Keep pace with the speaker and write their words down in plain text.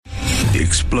The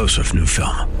explosive new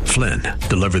film, Flynn,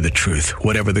 deliver the truth,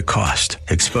 whatever the cost,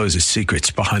 exposes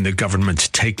secrets behind the government's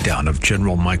takedown of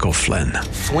General Michael Flynn.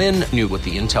 Flynn knew what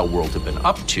the intel world had been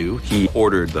up to. He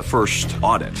ordered the first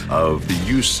audit of the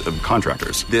use of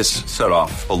contractors. This set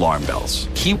off alarm bells.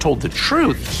 He told the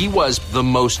truth. He was the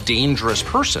most dangerous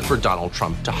person for Donald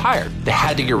Trump to hire. They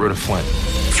had to get rid of Flynn.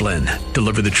 Flynn,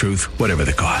 deliver the truth, whatever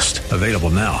the cost. Available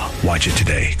now. Watch it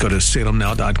today. Go to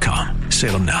salemnow.com.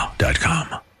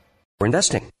 salemnow.com. For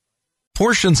investing.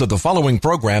 Portions of the following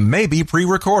program may be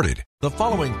pre-recorded. The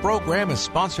following program is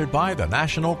sponsored by the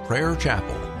National Prayer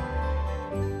Chapel.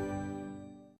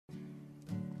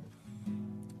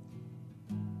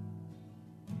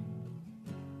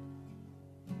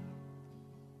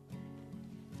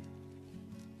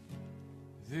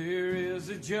 There is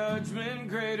a judgment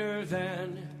greater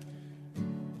than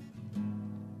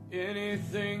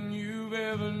anything you've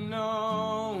ever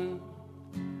known.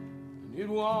 It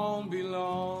won't be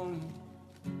long.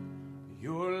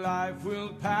 Your life will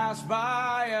pass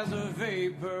by as a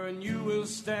vapor, and you will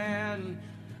stand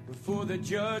before the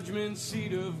judgment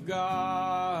seat of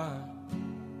God.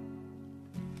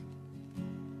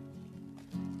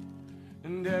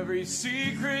 And every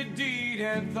secret deed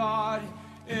and thought,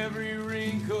 every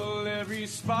wrinkle, every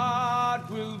spot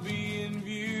will be in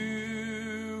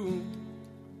view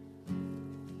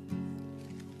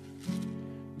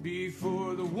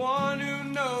before the one who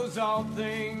knows all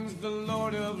things, the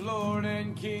Lord of Lords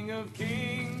and King of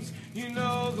Kings. You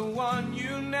know, the one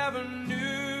you never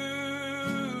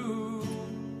knew.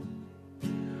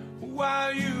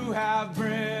 While you have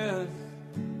breath,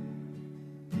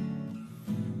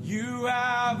 you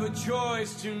have a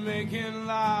choice to make in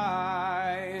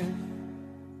life.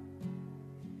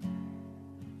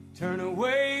 Turn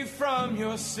away from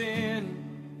your sin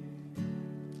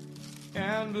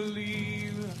and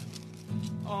believe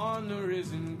on the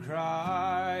risen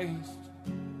Christ.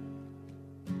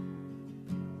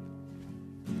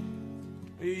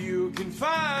 You can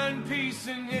find peace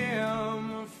in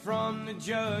Him from the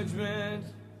judgment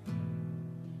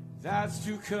that's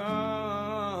to come.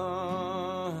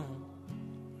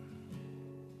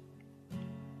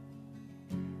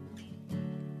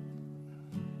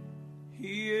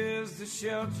 He is the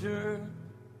shelter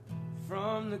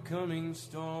from the coming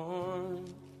storm.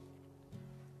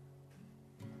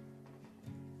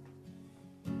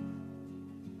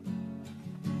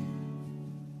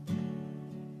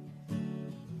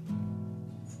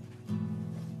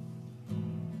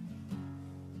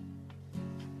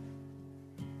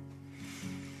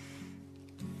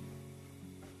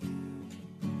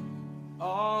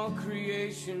 All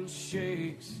creation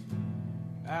shakes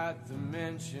at the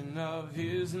mention of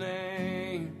His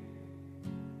name.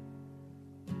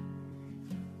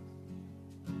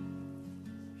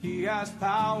 He has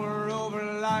power over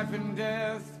life and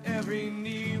death. Every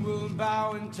knee will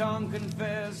bow and tongue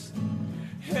confess.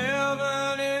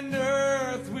 Heaven and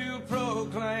earth will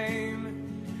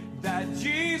proclaim that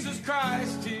Jesus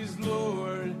Christ is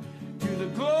Lord. To the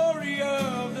glory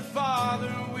of the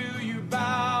Father, will you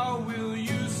bow? Will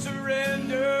you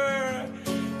surrender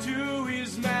to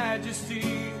His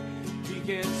majesty? He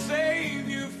can save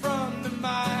you from the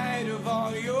might of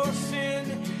all your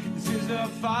sin. This is the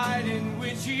fight in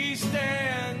which He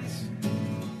stands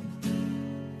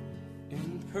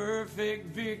in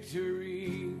perfect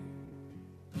victory.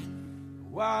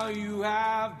 While you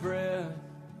have breath,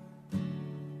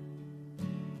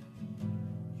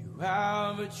 you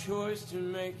have a choice to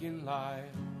make in life.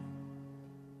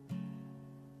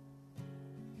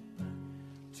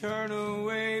 Turn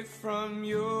away from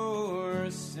your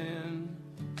sin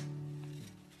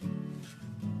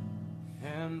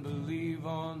and believe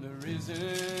on the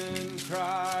risen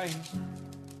Christ.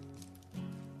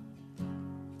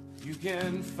 You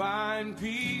can find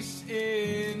peace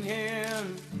in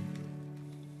Him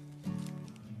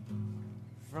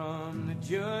from the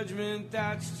judgment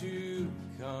that's to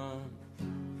come.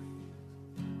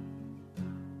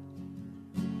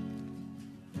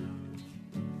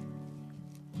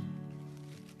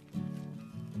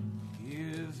 He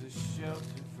is a shelter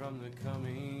from the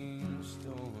coming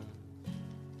storm.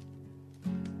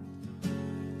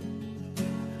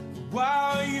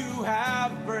 While you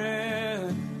have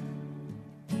breath,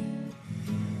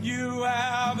 you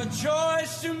have a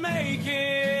choice to make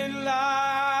in life.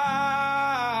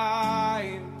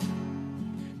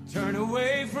 Turn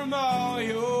away from all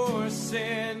your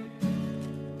sin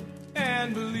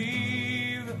and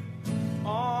believe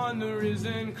on the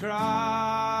risen Christ.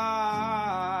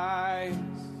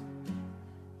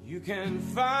 You can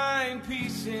find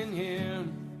peace in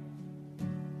Him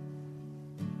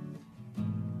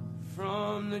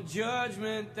from the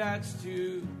judgment that's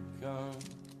to come.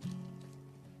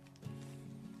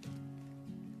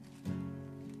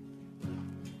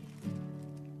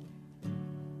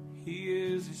 He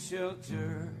is a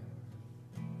shelter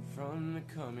from the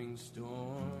coming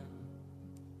storm.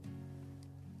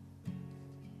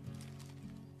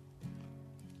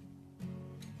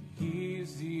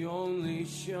 He's the only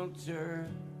shelter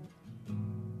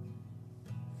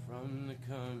from the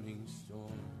coming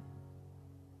storm.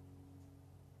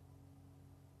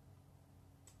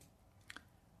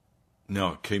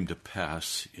 Now it came to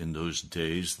pass in those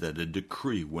days that a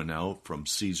decree went out from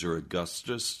Caesar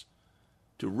Augustus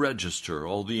to register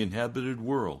all the inhabited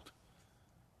world.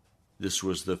 This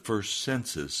was the first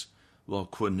census while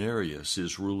Quirinius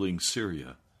is ruling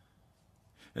Syria,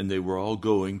 and they were all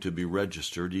going to be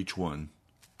registered, each one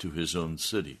to his own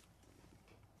city.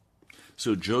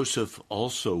 So Joseph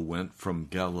also went from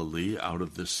Galilee out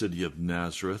of the city of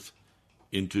Nazareth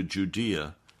into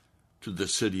Judea to the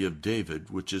city of David,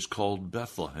 which is called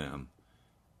Bethlehem,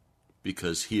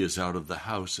 because he is out of the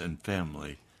house and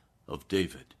family of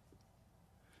David,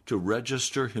 to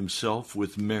register himself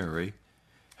with Mary,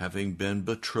 having been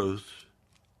betrothed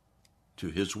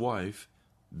to his wife,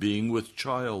 being with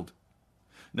child.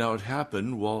 Now it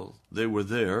happened, while they were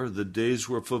there, the days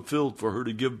were fulfilled for her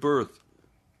to give birth.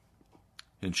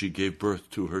 And she gave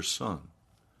birth to her son,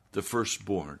 the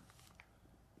firstborn.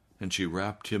 And she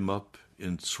wrapped him up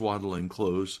in swaddling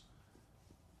clothes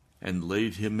and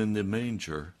laid him in the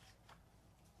manger,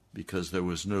 because there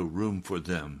was no room for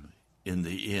them in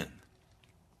the inn.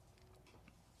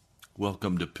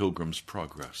 Welcome to Pilgrim's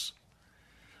Progress.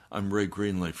 I'm Ray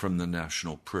Greenley from the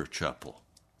National Prayer Chapel.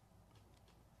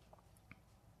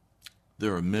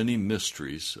 There are many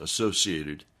mysteries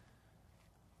associated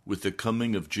with the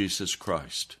coming of Jesus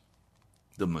Christ,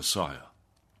 the Messiah.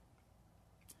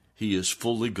 He is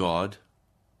fully God,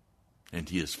 and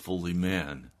he is fully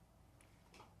man.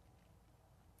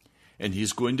 And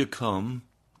he's going to come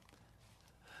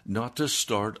not to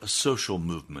start a social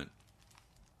movement.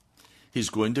 He's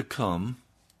going to come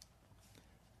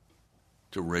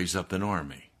to raise up an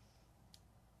army,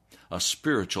 a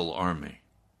spiritual army.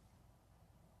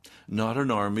 Not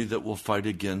an army that will fight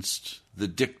against the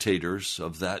dictators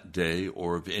of that day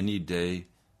or of any day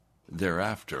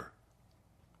thereafter.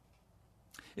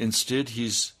 Instead,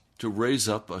 he's to raise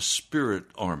up a spirit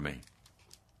army,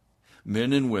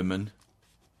 men and women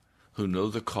who know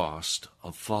the cost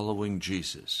of following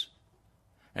Jesus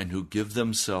and who give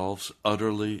themselves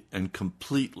utterly and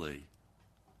completely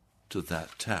to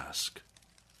that task.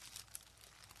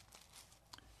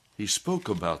 He spoke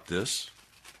about this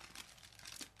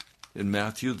in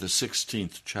Matthew, the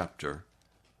 16th chapter.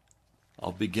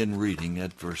 I'll begin reading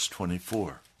at verse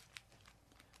 24.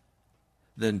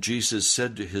 Then Jesus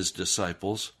said to his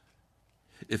disciples,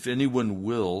 "If anyone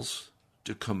wills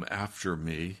to come after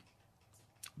me,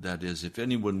 that is, if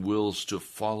anyone wills to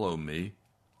follow me,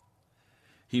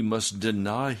 he must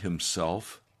deny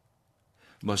himself,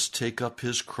 must take up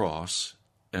his cross,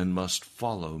 and must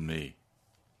follow me.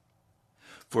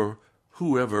 For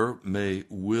whoever may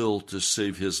will to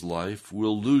save his life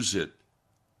will lose it,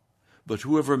 but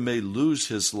whoever may lose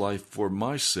his life for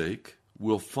my sake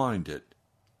will find it.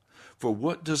 For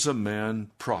what does a man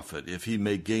profit if he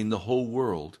may gain the whole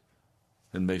world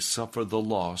and may suffer the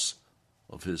loss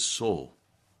of his soul?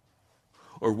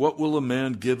 Or what will a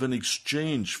man give in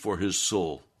exchange for his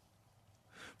soul?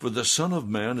 For the Son of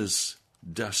Man is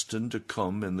destined to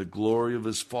come in the glory of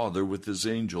his Father with his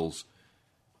angels,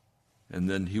 and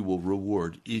then he will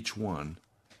reward each one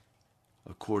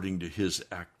according to his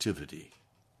activity."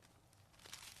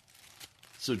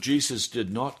 So Jesus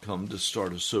did not come to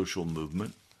start a social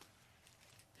movement.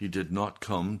 He did not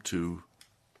come to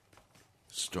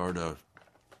start a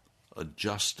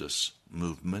justice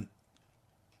movement.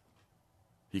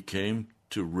 He came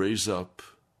to raise up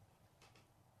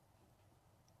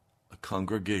a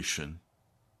congregation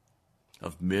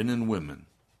of men and women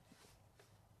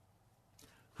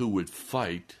who would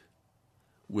fight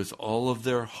with all of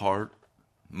their heart,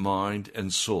 mind,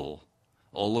 and soul,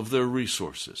 all of their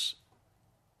resources,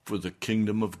 for the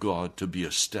kingdom of God to be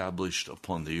established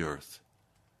upon the earth.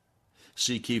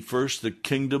 Seek ye first the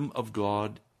kingdom of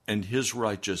God and his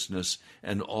righteousness,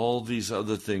 and all these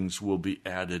other things will be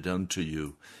added unto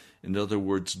you. In other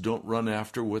words, don't run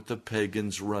after what the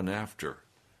pagans run after,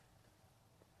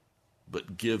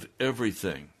 but give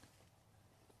everything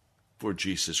for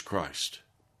Jesus Christ.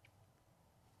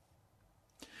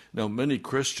 Now, many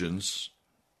Christians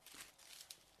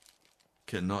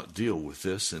cannot deal with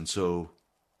this, and so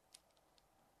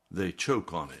they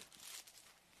choke on it.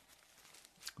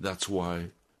 That's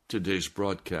why Today's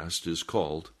broadcast is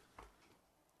called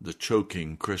The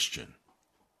Choking Christian.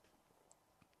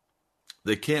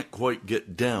 They can't quite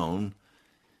get down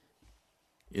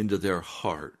into their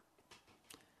heart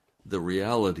the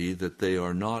reality that they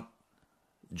are not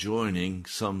joining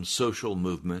some social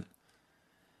movement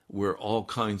where all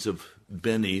kinds of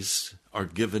bennies are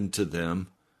given to them.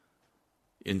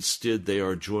 Instead, they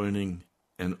are joining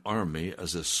an army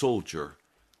as a soldier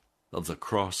of the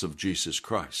cross of Jesus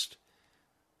Christ.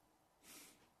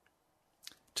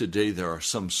 Today, there are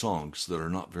some songs that are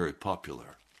not very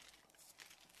popular.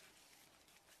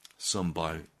 Some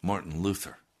by Martin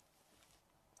Luther,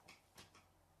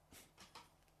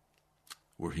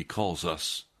 where he calls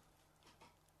us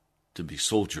to be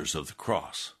soldiers of the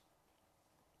cross.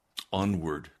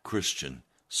 Onward, Christian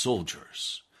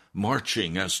soldiers,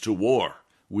 marching as to war.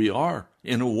 We are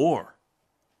in a war,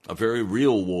 a very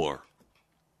real war.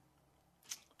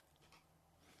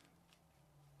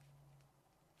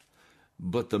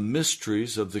 But the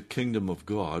mysteries of the kingdom of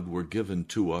God were given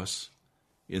to us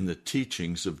in the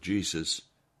teachings of Jesus.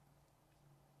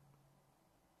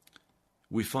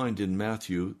 We find in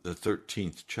Matthew, the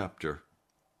 13th chapter,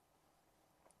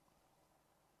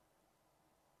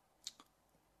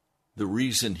 the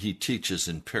reason he teaches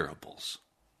in parables.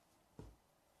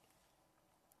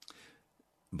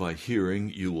 By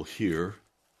hearing you will hear,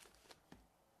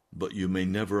 but you may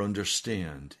never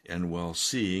understand, and while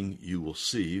seeing you will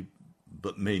see,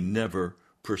 but may never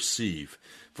perceive.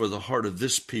 For the heart of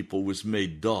this people was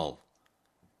made dull,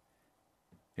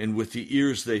 and with the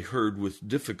ears they heard with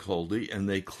difficulty, and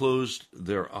they closed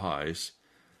their eyes,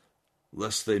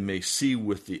 lest they may see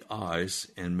with the eyes,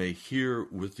 and may hear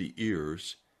with the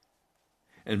ears,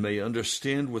 and may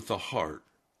understand with the heart,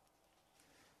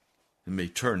 and may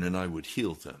turn, and I would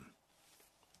heal them.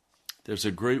 There's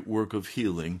a great work of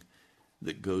healing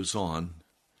that goes on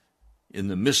in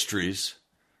the mysteries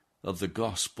of the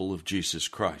gospel of Jesus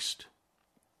Christ.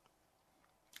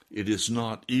 It is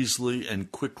not easily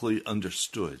and quickly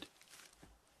understood.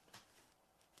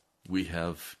 We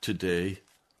have today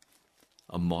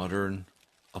a modern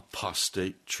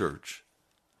apostate church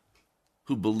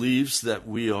who believes that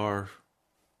we are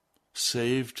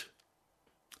saved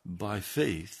by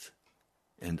faith,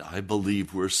 and I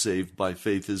believe we're saved by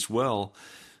faith as well,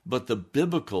 but the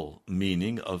biblical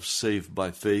meaning of saved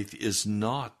by faith is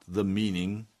not the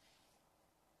meaning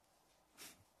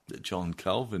that John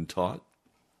Calvin taught,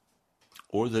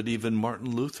 or that even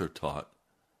Martin Luther taught.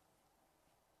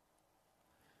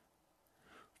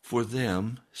 For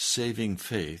them, saving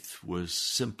faith was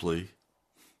simply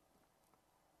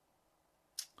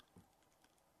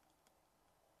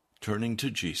turning to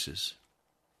Jesus,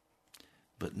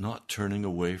 but not turning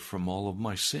away from all of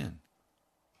my sin.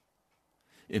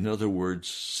 In other words,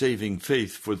 saving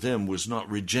faith for them was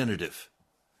not regenerative.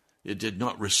 It did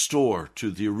not restore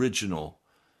to the original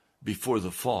before the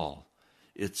fall.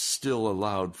 It still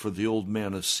allowed for the old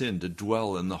man of sin to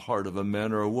dwell in the heart of a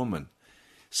man or a woman.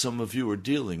 Some of you are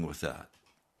dealing with that.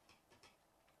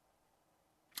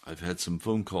 I've had some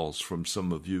phone calls from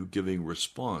some of you giving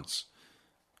response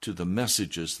to the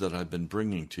messages that I've been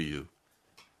bringing to you.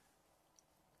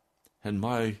 And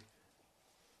my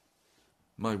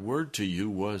word to you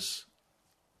was,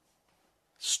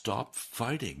 stop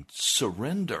fighting,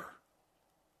 surrender.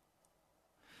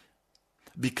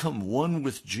 Become one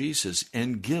with Jesus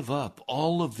and give up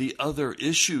all of the other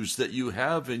issues that you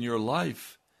have in your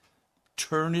life.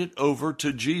 Turn it over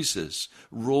to Jesus.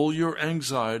 Roll your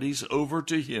anxieties over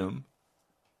to Him.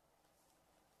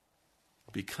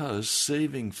 Because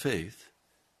saving faith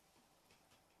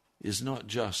is not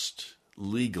just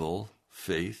legal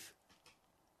faith.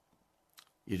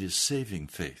 It is saving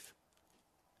faith.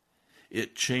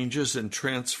 It changes and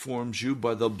transforms you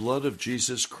by the blood of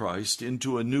Jesus Christ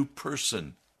into a new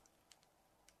person.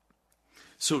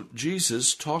 So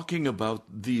Jesus, talking about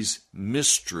these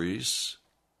mysteries,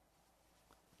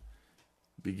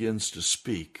 begins to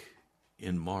speak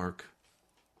in Mark,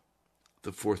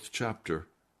 the 4th chapter.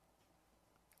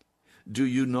 Do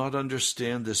you not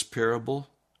understand this parable?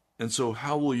 And so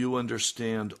how will you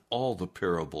understand all the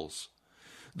parables?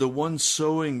 The one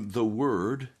sowing the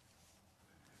word,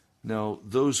 now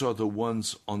those are the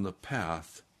ones on the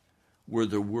path where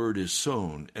the word is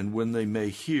sown. And when they may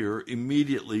hear,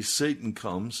 immediately Satan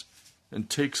comes and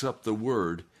takes up the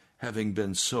word, having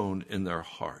been sown in their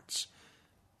hearts.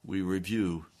 We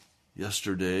review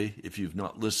yesterday. If you've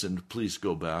not listened, please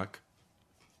go back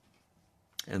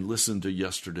and listen to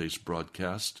yesterday's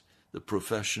broadcast,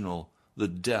 the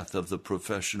death of the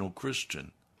professional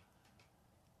Christian.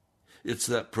 It's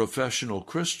that professional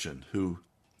Christian who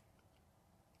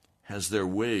has their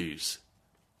ways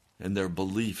and their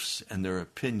beliefs and their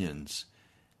opinions,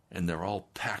 and they're all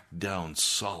packed down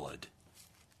solid.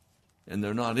 And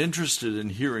they're not interested in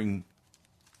hearing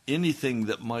anything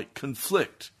that might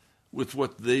conflict with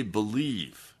what they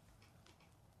believe.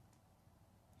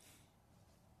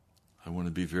 I want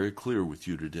to be very clear with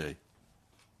you today.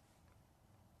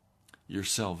 Your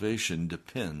salvation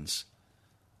depends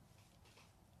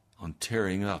on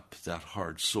tearing up that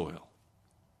hard soil,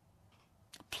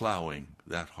 plowing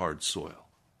that hard soil,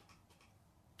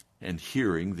 and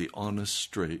hearing the honest,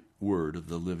 straight word of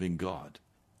the living God.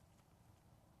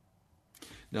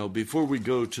 Now, before we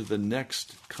go to the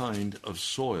next kind of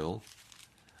soil,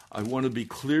 I want to be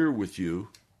clear with you.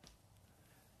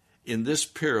 In this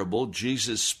parable,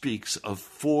 Jesus speaks of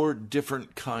 4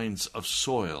 different kinds of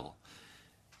soil.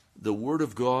 The Word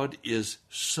of God is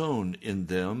sown in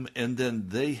them, and then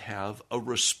they have a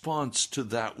response to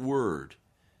that Word.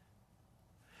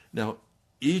 Now,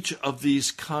 each of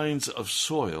these kinds of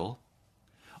soil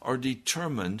are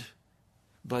determined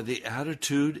by the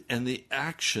attitude and the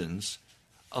actions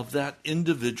of that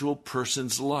individual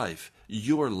person's life,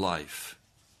 your life.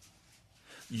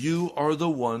 You are the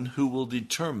one who will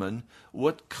determine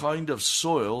what kind of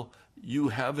soil you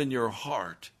have in your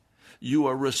heart. You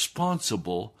are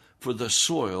responsible for the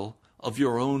soil of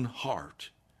your own heart,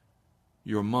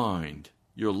 your mind,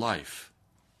 your life.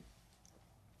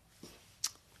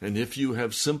 And if you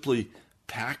have simply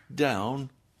packed down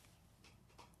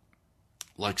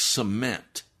like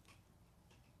cement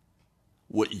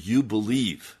what you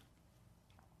believe,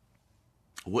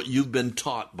 what you've been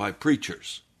taught by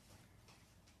preachers,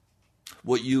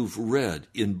 what you've read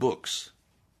in books,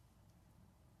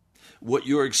 what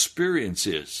your experience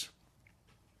is,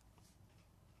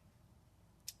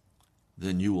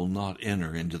 then you will not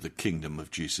enter into the kingdom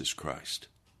of Jesus Christ.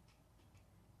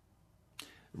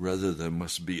 Rather, there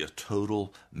must be a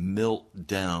total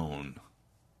meltdown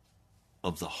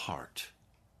of the heart,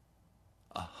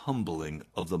 a humbling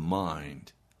of the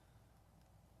mind.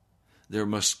 There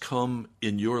must come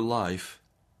in your life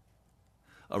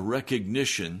a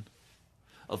recognition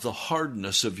of the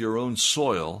hardness of your own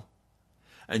soil,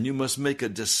 and you must make a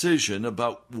decision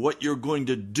about what you're going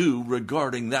to do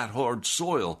regarding that hard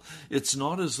soil. It's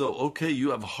not as though, okay,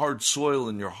 you have hard soil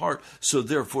in your heart, so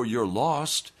therefore you're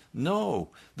lost. No,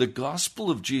 the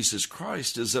gospel of Jesus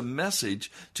Christ is a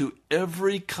message to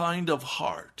every kind of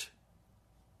heart,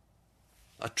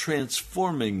 a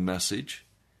transforming message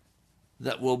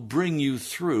that will bring you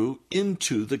through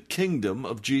into the kingdom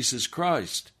of Jesus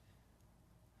Christ.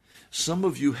 Some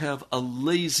of you have a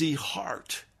lazy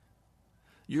heart.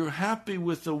 You're happy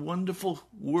with the wonderful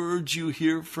words you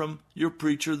hear from your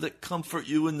preacher that comfort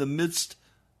you in the midst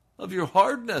of your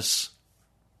hardness.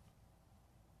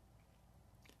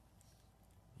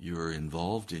 You're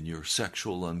involved in your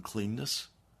sexual uncleanness.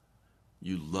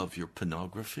 You love your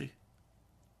pornography.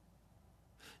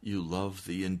 You love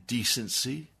the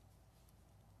indecency.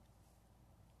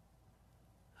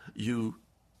 You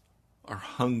are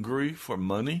hungry for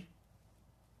money.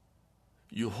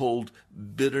 You hold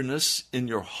bitterness in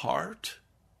your heart,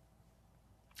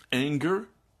 anger.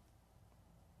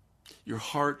 Your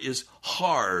heart is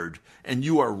hard, and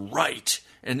you are right,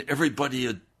 and everybody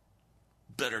had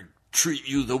better treat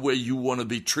you the way you want to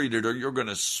be treated, or you're going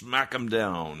to smack them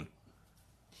down.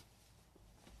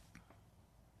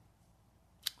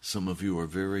 Some of you are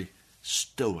very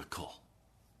stoical.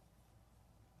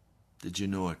 Did you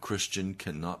know a Christian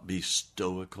cannot be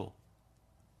stoical?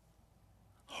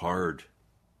 Hard.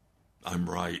 I'm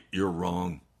right, you're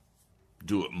wrong.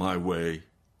 Do it my way.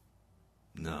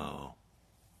 No.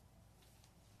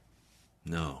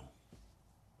 No.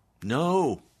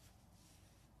 No.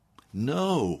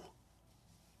 No.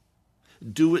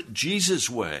 Do it Jesus'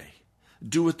 way.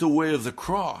 Do it the way of the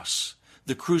cross.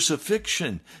 The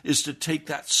crucifixion is to take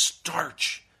that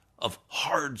starch of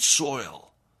hard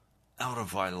soil out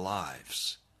of our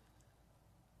lives,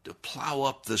 to plow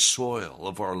up the soil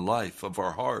of our life, of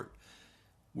our heart,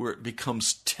 where it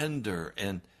becomes tender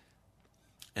and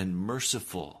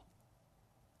merciful.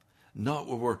 Not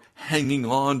where we're hanging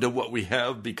on to what we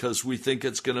have because we think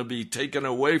it's going to be taken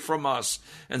away from us,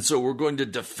 and so we're going to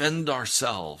defend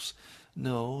ourselves.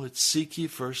 No, it's seek ye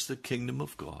first the kingdom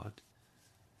of God,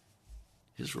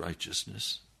 His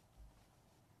righteousness.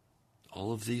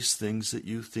 All of these things that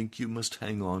you think you must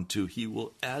hang on to, He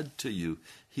will add to you.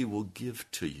 He will give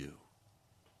to you.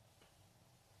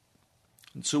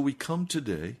 And so we come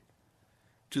today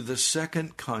to the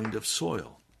second kind of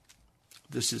soil.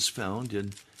 This is found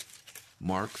in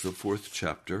Mark, the 4th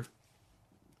chapter.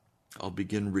 I'll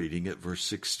begin reading at verse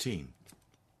 16.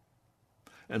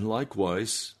 And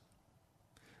likewise,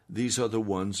 these are the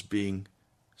ones being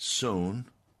sown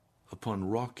upon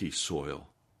rocky soil,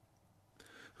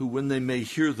 who when they may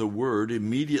hear the word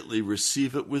immediately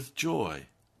receive it with joy,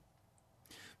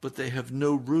 but they have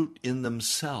no root in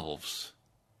themselves,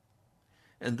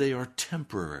 and they are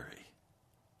temporary.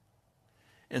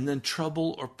 And then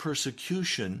trouble or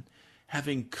persecution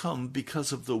having come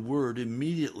because of the word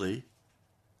immediately,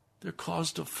 they're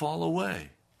caused to fall away.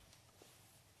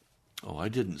 Oh, I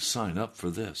didn't sign up for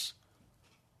this.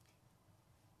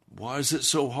 Why is it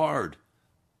so hard?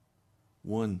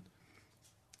 One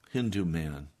Hindu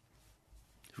man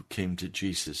who came to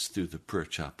Jesus through the prayer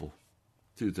chapel,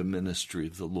 through the ministry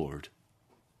of the Lord.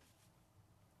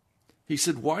 He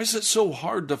said, why is it so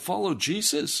hard to follow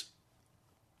Jesus?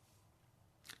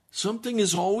 Something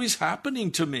is always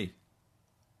happening to me.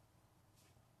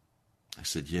 I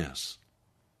said, yes.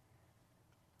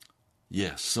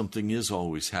 Yes, something is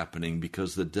always happening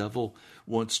because the devil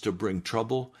wants to bring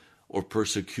trouble or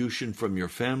persecution from your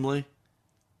family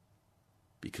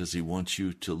because he wants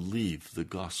you to leave the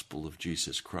gospel of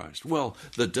Jesus Christ. Well,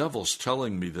 the devil's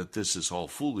telling me that this is all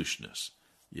foolishness.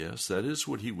 Yes, that is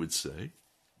what he would say.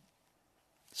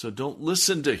 So don't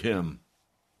listen to him.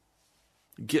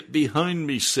 Get behind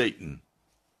me, Satan.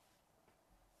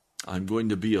 I'm going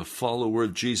to be a follower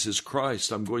of Jesus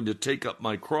Christ. I'm going to take up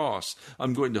my cross.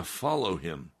 I'm going to follow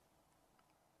him.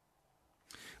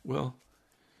 Well,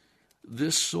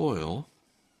 this soil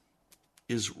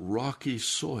is rocky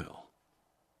soil.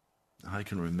 I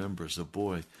can remember as a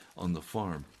boy on the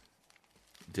farm,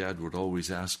 Dad would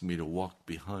always ask me to walk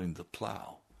behind the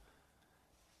plow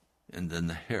and then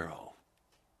the harrow.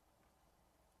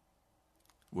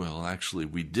 Well, actually,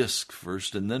 we disked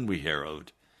first and then we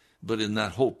harrowed. But in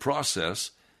that whole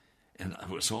process, and it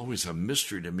was always a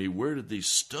mystery to me, where did these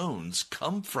stones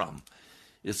come from?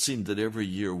 It seemed that every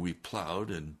year we plowed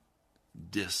and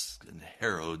disked and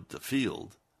harrowed the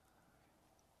field,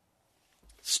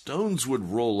 stones would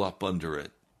roll up under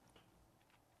it.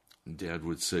 And Dad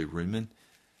would say, Raymond,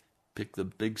 pick the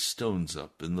big stones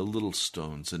up and the little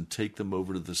stones and take them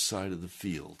over to the side of the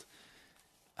field,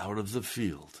 out of the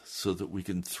field, so that we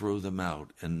can throw them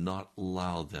out and not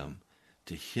allow them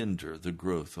to hinder the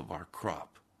growth of our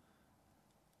crop.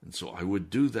 And so I would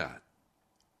do that.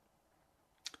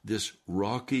 This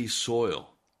rocky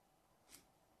soil.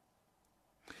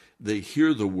 They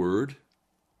hear the word,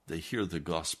 they hear the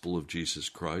gospel of Jesus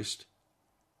Christ,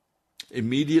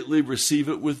 immediately receive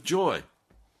it with joy.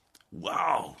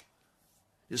 Wow!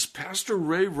 Is Pastor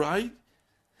Ray right?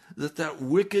 That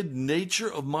wicked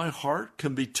nature of my heart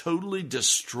can be totally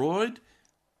destroyed?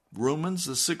 Romans,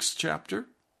 the 6th chapter.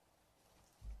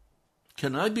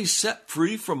 Can I be set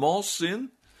free from all sin?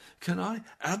 Can I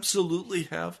absolutely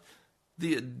have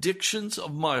the addictions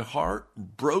of my heart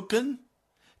broken?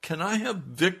 Can I have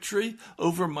victory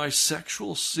over my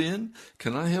sexual sin?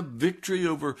 Can I have victory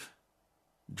over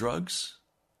drugs,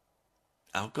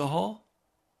 alcohol?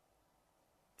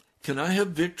 Can I have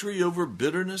victory over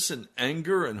bitterness and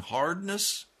anger and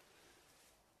hardness?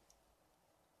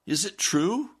 Is it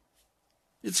true?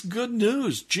 It's good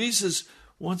news. Jesus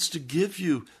wants to give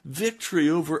you victory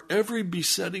over every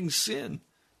besetting sin.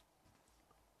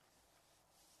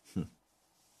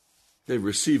 They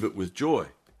receive it with joy.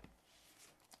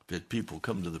 I've had people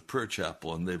come to the prayer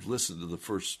chapel and they've listened to the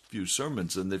first few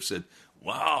sermons and they've said,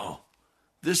 wow,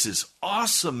 this is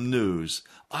awesome news.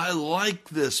 I like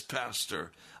this,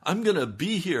 Pastor. I'm going to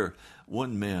be here.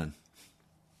 One man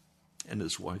and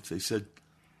his wife, they said,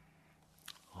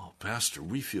 oh, Pastor,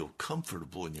 we feel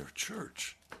comfortable in your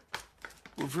church.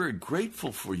 We're very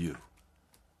grateful for you.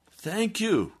 Thank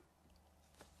you.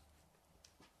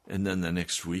 And then the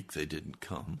next week they didn't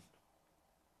come.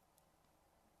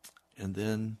 And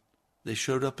then they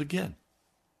showed up again.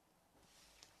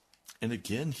 And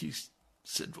again he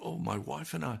said, oh, my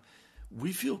wife and I,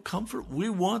 we feel comfort. We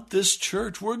want this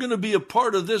church. We're going to be a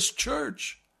part of this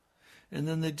church. And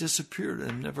then they disappeared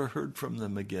and never heard from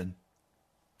them again.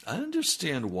 I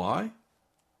understand why.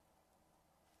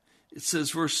 It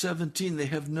says, verse 17, they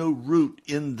have no root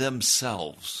in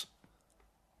themselves.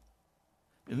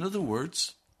 In other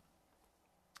words,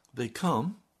 they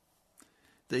come,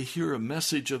 they hear a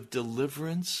message of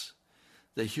deliverance,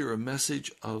 they hear a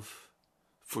message of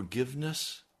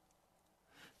forgiveness,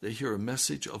 they hear a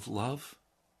message of love.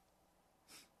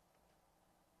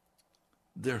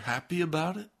 They're happy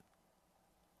about it.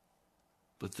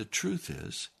 But the truth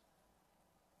is,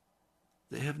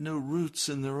 they have no roots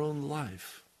in their own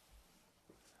life.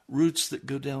 Roots that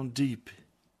go down deep.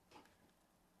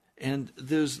 And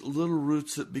there's little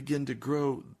roots that begin to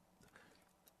grow.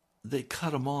 They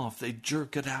cut them off. They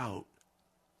jerk it out.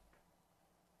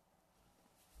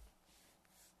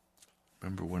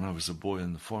 Remember when I was a boy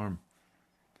on the farm,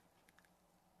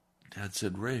 Dad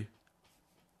said, Ray,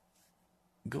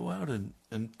 go out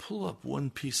and pull up one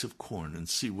piece of corn and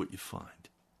see what you find.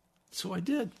 So I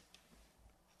did.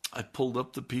 I pulled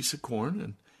up the piece of corn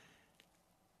and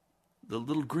the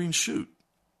little green shoot,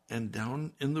 and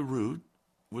down in the root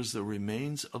was the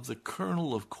remains of the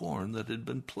kernel of corn that had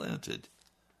been planted.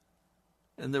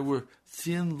 And there were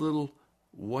thin little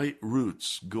white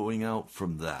roots going out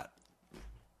from that.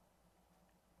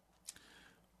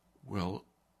 Well,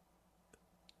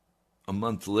 a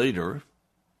month later,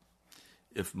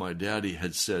 if my daddy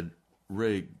had said,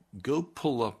 Ray, go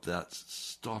pull up that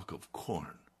stalk of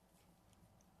corn,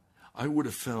 I would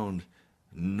have found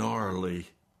gnarly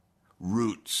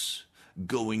roots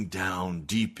going down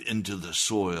deep into the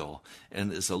soil.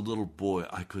 And as a little boy,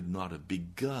 I could not have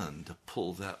begun to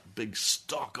pull that big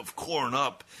stalk of corn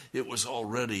up. It was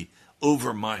already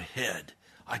over my head.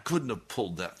 I couldn't have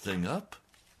pulled that thing up.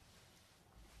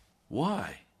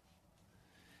 Why?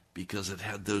 Because it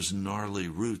had those gnarly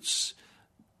roots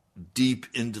deep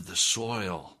into the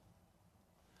soil.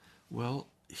 Well,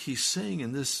 he's saying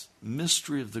in this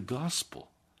mystery of the gospel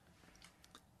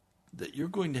that you're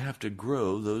going to have to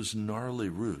grow those gnarly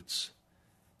roots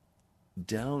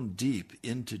down deep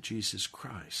into Jesus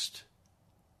Christ.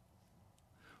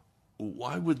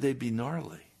 Why would they be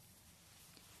gnarly?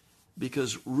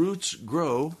 Because roots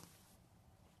grow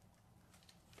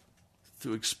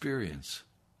through experience.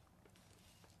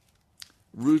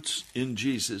 Roots in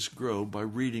Jesus grow by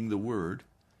reading the Word,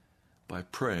 by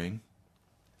praying,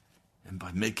 and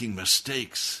by making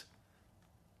mistakes,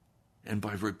 and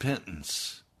by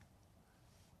repentance,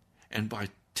 and by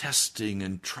testing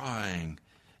and trying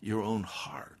your own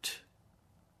heart.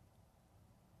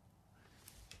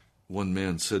 One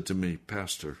man said to me,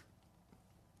 Pastor,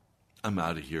 I'm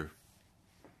out of here.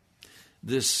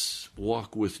 This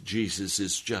walk with Jesus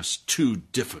is just too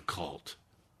difficult.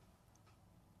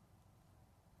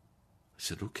 I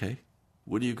said, okay,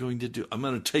 what are you going to do? I'm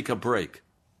going to take a break.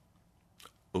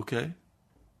 Okay.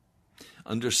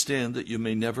 Understand that you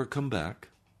may never come back.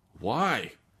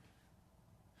 Why?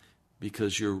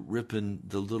 Because you're ripping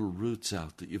the little roots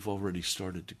out that you've already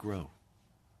started to grow.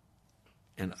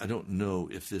 And I don't know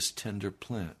if this tender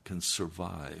plant can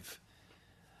survive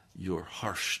your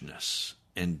harshness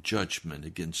and judgment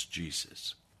against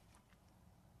Jesus.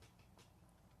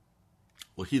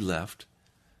 Well, he left.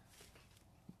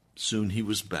 Soon he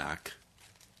was back,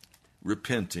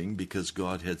 repenting because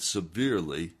God had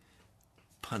severely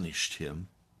punished him.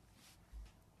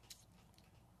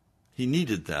 He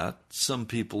needed that. Some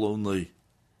people only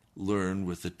learn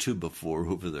with a 2x4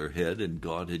 over their head, and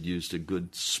God had used a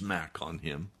good smack on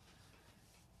him.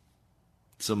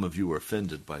 Some of you are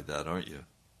offended by that, aren't you?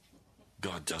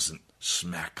 God doesn't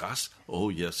smack us. Oh,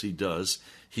 yes, he does.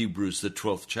 Hebrews, the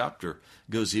 12th chapter,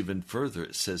 goes even further.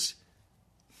 It says,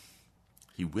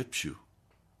 he whips you.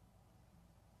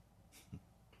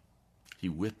 He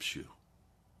whips you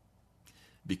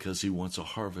because he wants a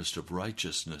harvest of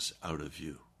righteousness out of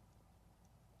you.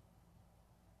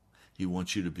 He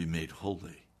wants you to be made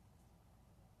holy.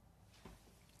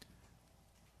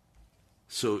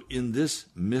 So in this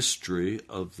mystery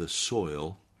of the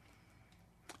soil,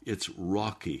 it's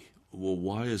rocky. Well,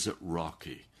 why is it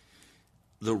rocky?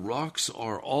 The rocks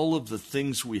are all of the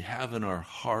things we have in our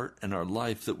heart and our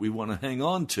life that we want to hang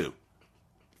on to.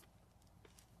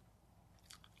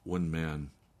 One man,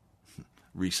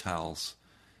 Rees Howells,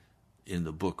 in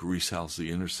the book Rees Howells the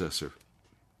Intercessor,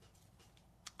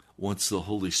 wants the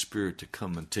Holy Spirit to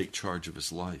come and take charge of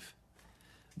his life.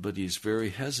 But he's very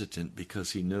hesitant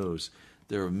because he knows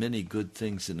there are many good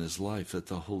things in his life that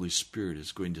the Holy Spirit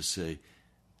is going to say,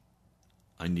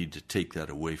 I need to take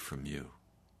that away from you.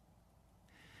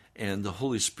 And the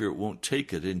Holy Spirit won't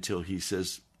take it until he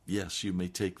says, yes, you may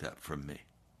take that from me.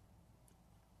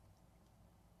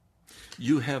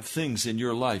 You have things in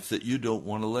your life that you don't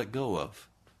want to let go of.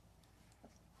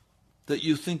 That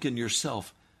you think in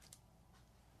yourself,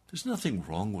 there's nothing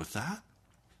wrong with that.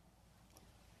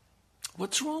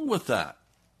 What's wrong with that?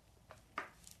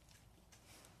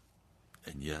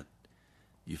 And yet,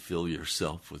 you fill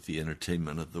yourself with the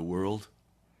entertainment of the world.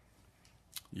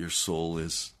 Your soul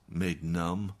is made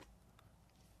numb.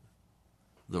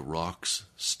 The rocks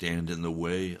stand in the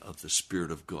way of the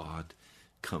Spirit of God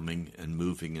coming and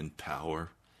moving in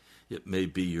power. It may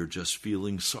be you're just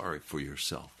feeling sorry for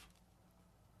yourself.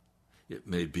 It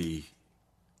may be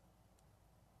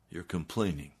you're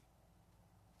complaining.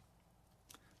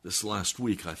 This last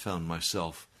week I found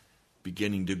myself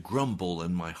beginning to grumble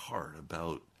in my heart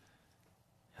about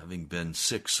having been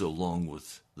sick so long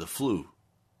with the flu.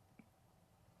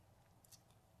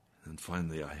 And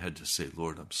finally I had to say,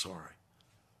 Lord, I'm sorry.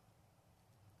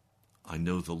 I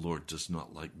know the Lord does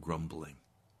not like grumbling.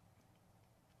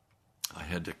 I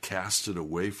had to cast it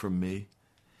away from me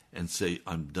and say,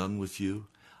 I'm done with you.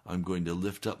 I'm going to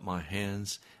lift up my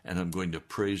hands and I'm going to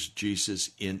praise Jesus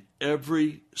in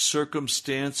every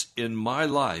circumstance in my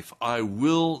life. I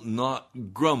will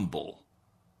not grumble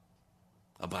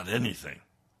about anything.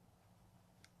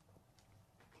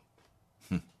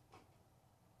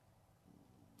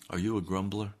 Are you a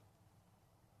grumbler?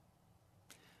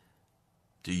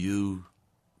 Do you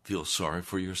feel sorry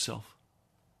for yourself?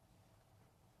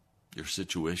 Your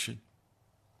situation?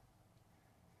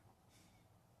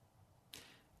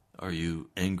 Are you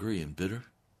angry and bitter?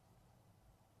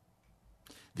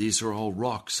 These are all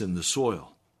rocks in the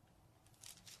soil,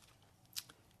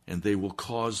 and they will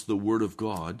cause the Word of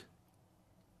God,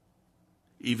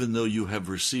 even though you have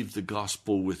received the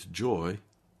gospel with joy,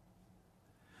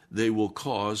 they will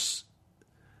cause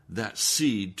that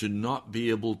seed to not be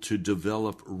able to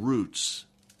develop roots.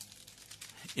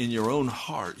 In your own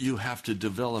heart, you have to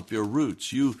develop your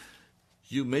roots. You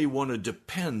may want to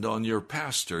depend on your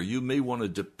pastor. You may want to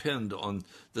depend on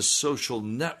the social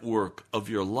network of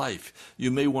your life.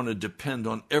 You may want to depend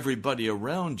on everybody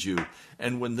around you.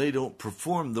 And when they don't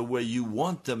perform the way you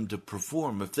want them to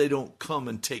perform, if they don't come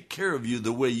and take care of you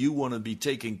the way you want to be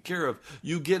taken care of,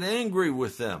 you get angry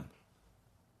with them.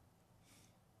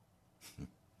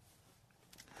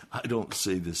 I don't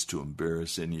say this to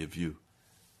embarrass any of you,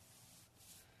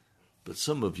 but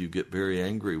some of you get very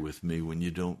angry with me when you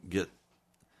don't get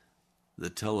the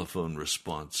telephone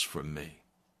response from me.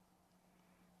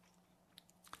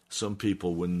 Some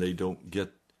people, when they don't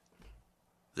get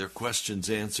their questions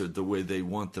answered the way they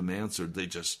want them answered, they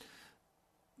just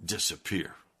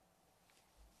disappear.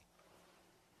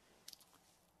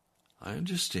 I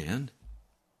understand.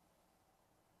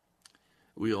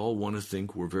 We all want to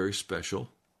think we're very special.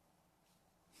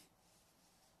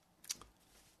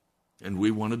 And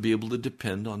we want to be able to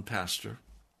depend on pastor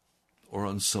or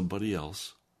on somebody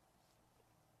else.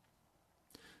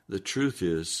 The truth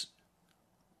is,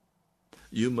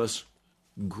 you must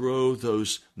grow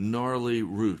those gnarly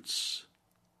roots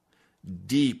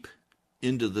deep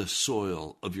into the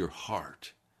soil of your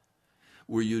heart,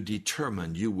 where you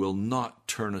determine you will not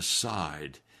turn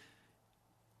aside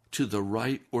to the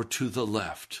right or to the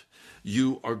left.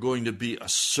 You are going to be a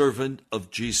servant of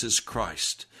Jesus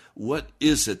Christ. What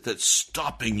is it that's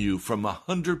stopping you from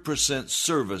 100%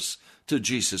 service to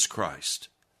Jesus Christ?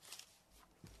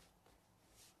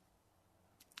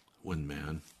 One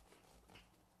man,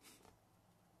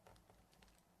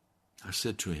 I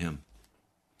said to him,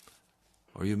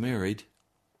 "Are you married?"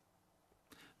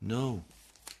 "No."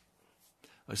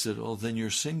 I said, "Oh, then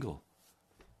you're single."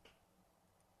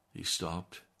 He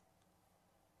stopped.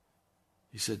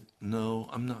 He said, "No,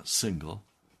 I'm not single."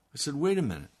 I said, "Wait a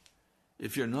minute.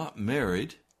 If you're not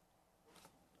married,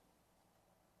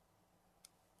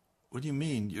 what do you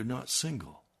mean you're not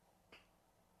single?"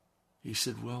 He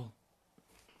said, "Well,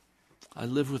 I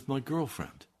live with my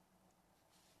girlfriend."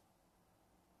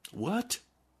 "What?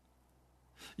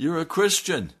 You're a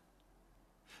Christian,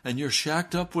 and you're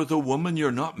shacked up with a woman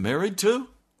you're not married to?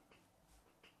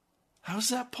 How's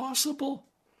that possible?"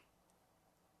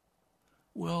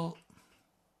 "Well,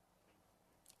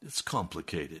 it's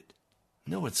complicated."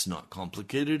 No, it's not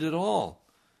complicated at all.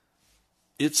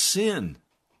 It's sin.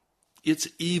 It's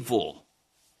evil.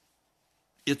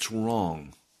 It's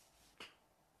wrong.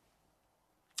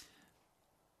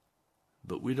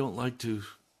 But we don't like to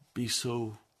be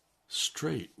so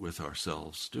straight with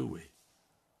ourselves, do we?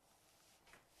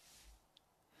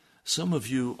 Some of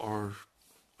you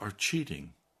are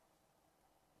cheating.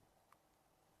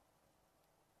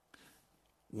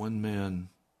 One man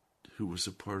who was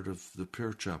a part of the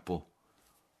prayer chapel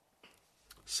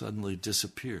suddenly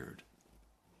disappeared.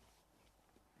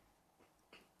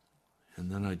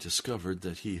 And then I discovered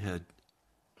that he had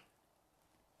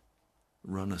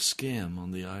run a scam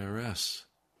on the IRS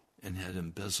and had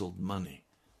embezzled money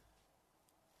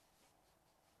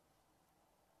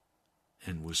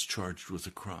and was charged with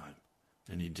a crime,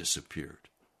 and he disappeared.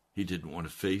 He didn't want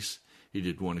to face, he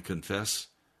didn't want to confess.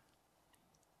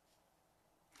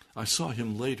 I saw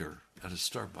him later at a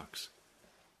Starbucks.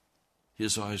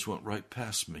 His eyes went right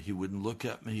past me. He wouldn't look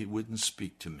at me. He wouldn't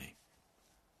speak to me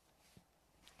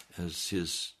as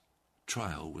his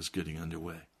trial was getting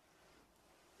underway.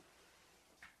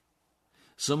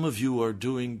 Some of you are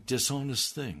doing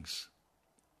dishonest things.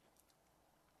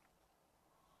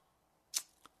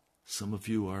 Some of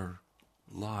you are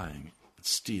lying,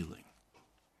 stealing.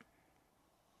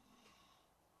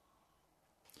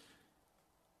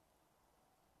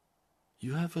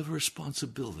 You have a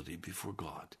responsibility before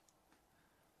God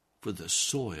for the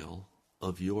soil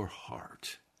of your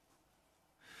heart.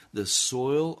 The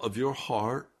soil of your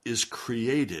heart is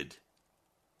created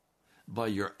by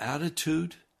your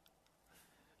attitude,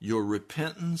 your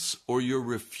repentance, or your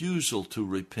refusal to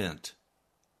repent.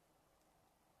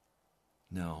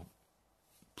 Now,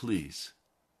 please,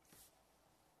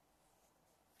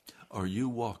 are you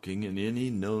walking in any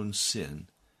known sin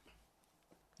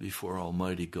before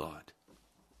Almighty God?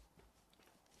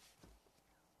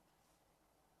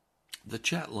 The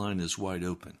chat line is wide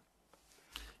open.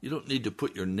 You don't need to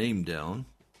put your name down.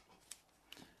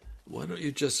 Why don't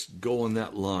you just go on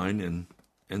that line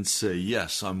and say,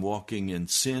 yes, I'm walking in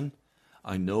sin.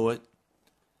 I know it.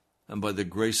 And by the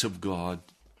grace of God,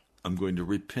 I'm going to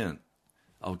repent.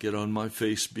 I'll get on my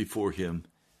face before Him,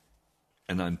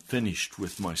 and I'm finished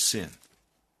with my sin.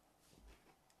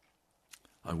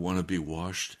 I want to be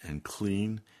washed and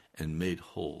clean and made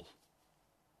whole.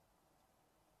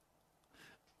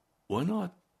 Why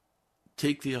not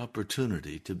take the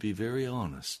opportunity to be very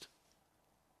honest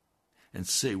and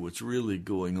say what's really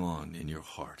going on in your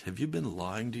heart? Have you been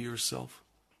lying to yourself?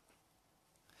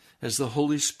 Has the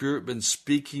Holy Spirit been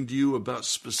speaking to you about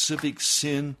specific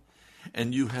sin,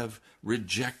 and you have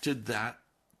rejected that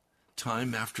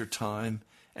time after time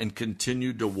and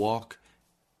continued to walk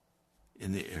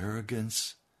in the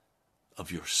arrogance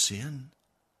of your sin?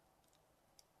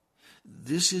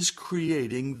 This is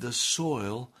creating the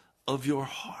soil of your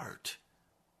heart.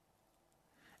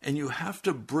 And you have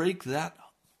to break that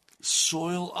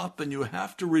soil up, and you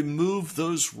have to remove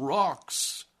those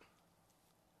rocks.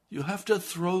 You have to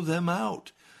throw them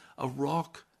out. A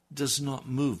rock does not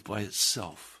move by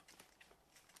itself.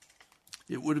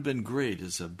 It would have been great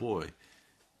as a boy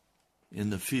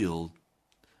in the field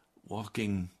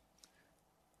walking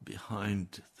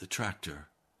behind the tractor.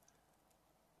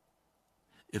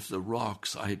 If the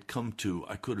rocks I had come to,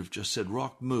 I could have just said,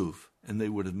 rock, move, and they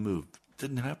would have moved. It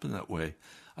didn't happen that way.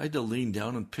 I had to lean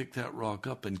down and pick that rock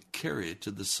up and carry it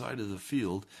to the side of the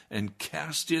field and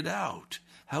cast it out.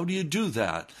 How do you do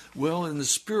that? Well, in the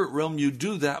spirit realm, you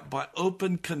do that by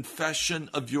open confession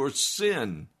of your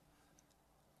sin.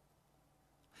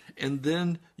 And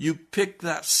then you pick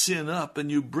that sin up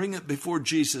and you bring it before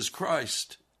Jesus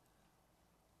Christ.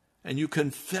 And you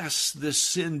confess this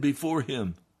sin before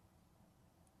Him.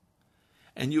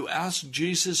 And you ask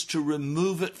Jesus to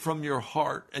remove it from your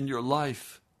heart and your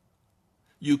life.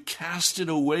 You cast it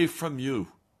away from you.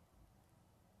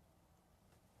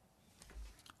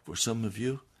 For some of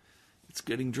you, it's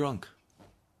getting drunk.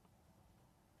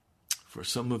 For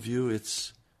some of you,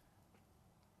 it's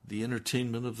the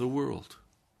entertainment of the world.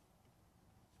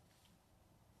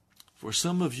 For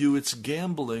some of you, it's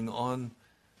gambling on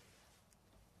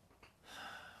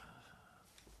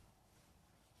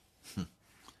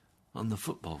the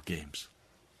football games.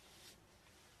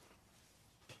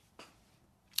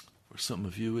 For some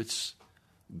of you, it's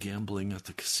gambling at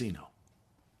the casino.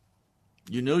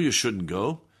 You know you shouldn't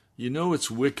go. You know it's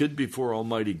wicked before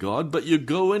Almighty God, but you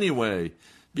go anyway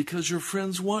because your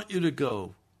friends want you to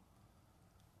go.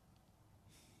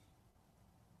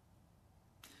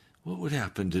 What would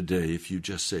happen today if you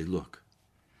just say, look,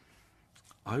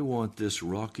 I want this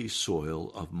rocky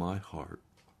soil of my heart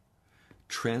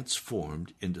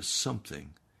transformed into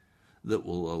something that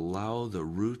will allow the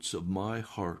roots of my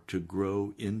heart to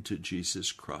grow into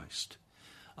Jesus Christ.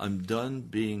 I'm done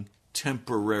being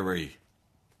temporary.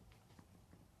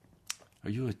 Are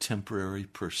you a temporary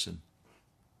person?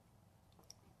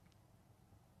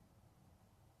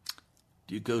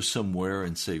 Do you go somewhere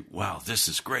and say, wow, this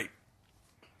is great,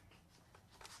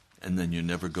 and then you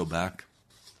never go back?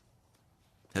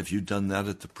 Have you done that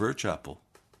at the prayer chapel?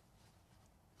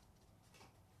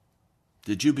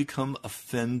 Did you become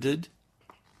offended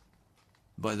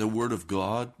by the Word of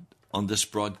God on this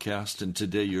broadcast, and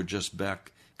today you're just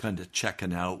back kind of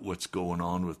checking out what's going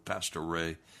on with Pastor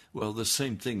Ray? Well, the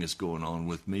same thing is going on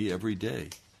with me every day.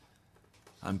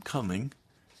 I'm coming,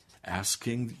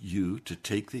 asking you to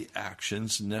take the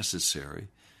actions necessary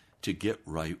to get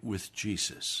right with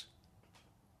Jesus.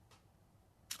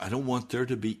 I don't want there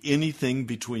to be anything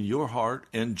between your heart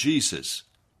and Jesus.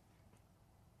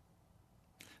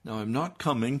 Now, I'm not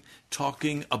coming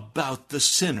talking about the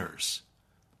sinners.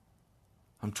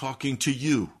 I'm talking to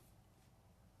you.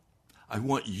 I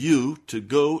want you to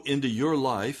go into your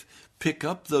life, pick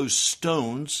up those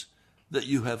stones that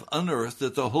you have unearthed,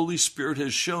 that the Holy Spirit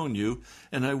has shown you,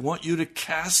 and I want you to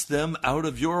cast them out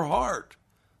of your heart.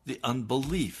 The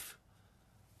unbelief,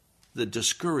 the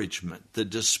discouragement, the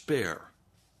despair,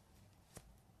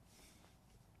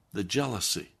 the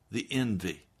jealousy, the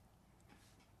envy.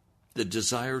 the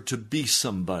desire to be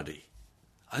somebody.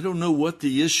 I don't know what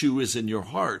the issue is in your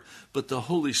heart, but the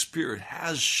Holy Spirit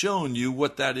has shown you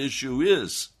what that issue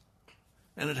is.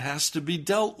 And it has to be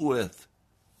dealt with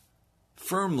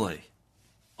firmly,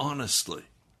 honestly.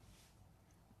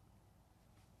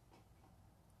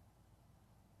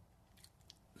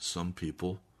 Some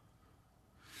people,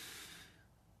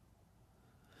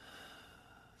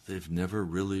 they've never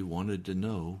really wanted to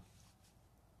know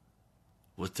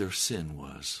what their sin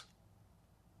was.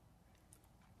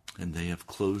 And they have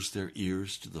closed their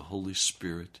ears to the Holy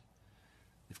Spirit.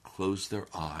 They've closed their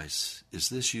eyes. Is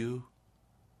this you?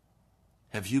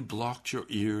 Have you blocked your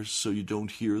ears so you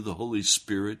don't hear the Holy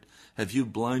Spirit? Have you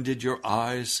blinded your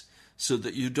eyes so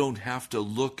that you don't have to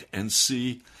look and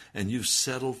see, and you've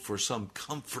settled for some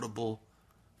comfortable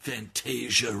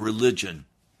fantasia religion?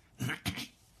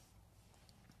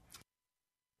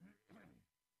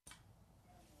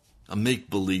 A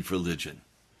make-believe religion.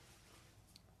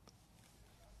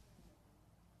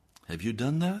 Have you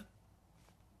done that?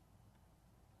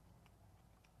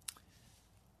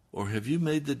 Or have you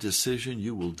made the decision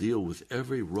you will deal with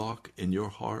every rock in your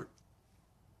heart?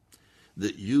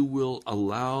 That you will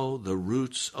allow the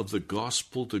roots of the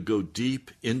gospel to go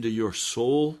deep into your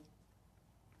soul?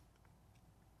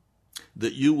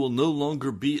 That you will no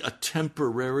longer be a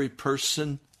temporary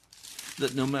person?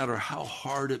 That no matter how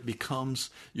hard it becomes,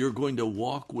 you're going to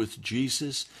walk with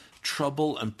Jesus?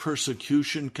 Trouble and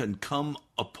persecution can come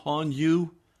upon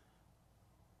you,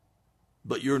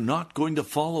 but you're not going to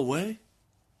fall away?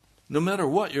 No matter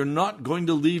what, you're not going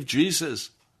to leave Jesus.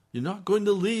 You're not going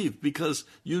to leave because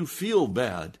you feel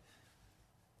bad.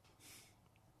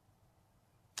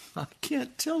 I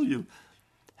can't tell you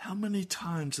how many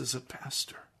times as a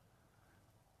pastor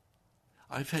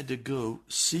I've had to go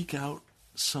seek out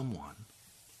someone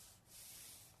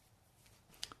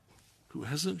who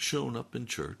hasn't shown up in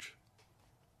church.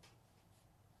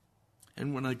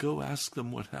 And when I go ask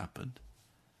them what happened,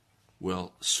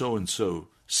 well, so-and-so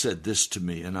said this to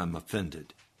me and I'm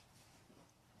offended.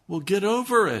 Well, get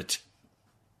over it.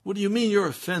 What do you mean you're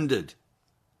offended?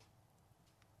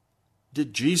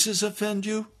 Did Jesus offend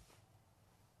you?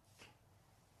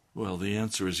 Well, the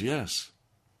answer is yes.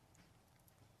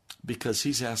 Because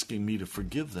he's asking me to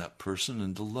forgive that person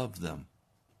and to love them.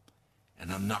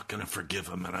 And I'm not going to forgive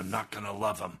him and I'm not going to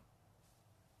love him.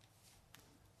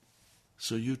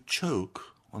 So you choke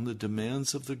on the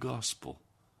demands of the gospel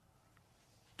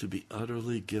to be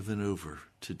utterly given over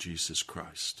to Jesus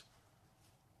Christ.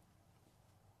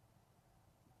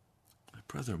 My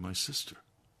brother, my sister,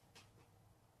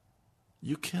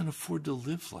 you can't afford to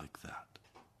live like that.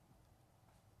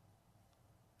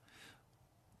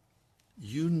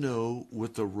 You know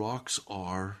what the rocks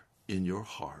are in your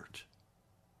heart.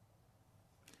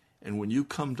 And when you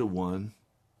come to one,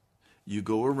 you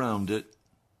go around it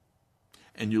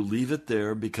and you leave it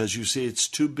there because you say it's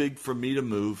too big for me to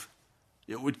move.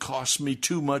 It would cost me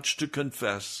too much to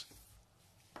confess.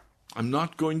 I'm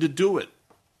not going to do it.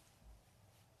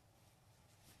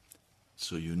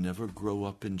 So you never grow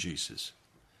up in Jesus.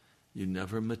 You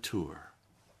never mature.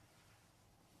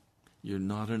 You're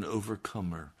not an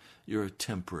overcomer. You're a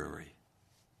temporary.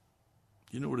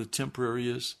 You know what a temporary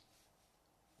is?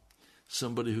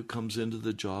 Somebody who comes into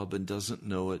the job and doesn't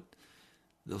know it.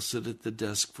 They'll sit at the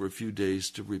desk for a few days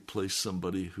to replace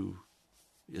somebody who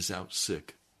is out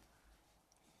sick.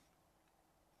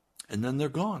 And then they're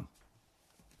gone.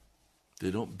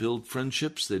 They don't build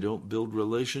friendships. They don't build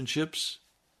relationships.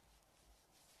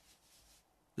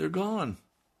 They're gone.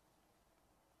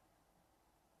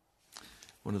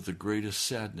 One of the greatest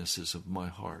sadnesses of my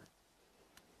heart,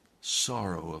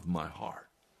 sorrow of my heart,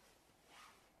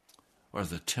 are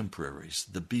the temporaries,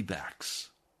 the be-backs.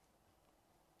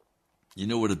 You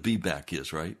know what a be-back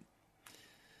is, right?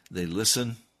 They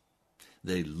listen.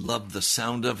 They love the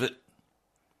sound of it.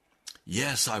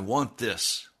 Yes, I want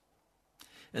this.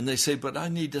 And they say, but I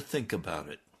need to think about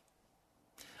it.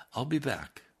 I'll be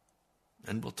back,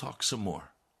 and we'll talk some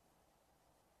more.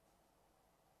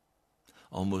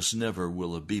 Almost never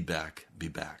will a be-back be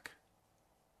back.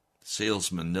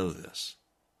 Salesmen know this.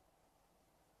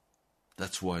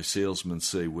 That's why salesmen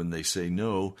say when they say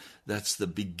no, that's the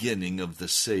beginning of the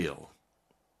sale.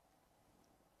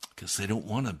 Because they don't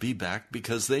want to be back,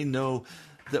 because they know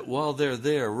that while they're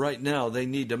there right now, they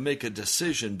need to make a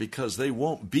decision because they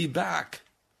won't be back.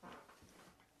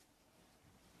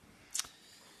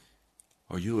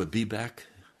 Are you a be back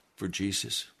for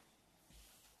Jesus?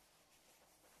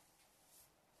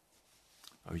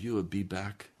 Are you a be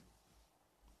back?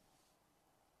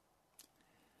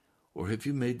 Or have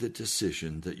you made the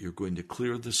decision that you're going to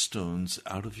clear the stones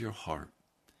out of your heart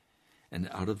and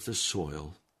out of the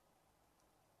soil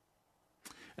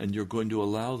And you're going to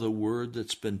allow the word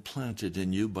that's been planted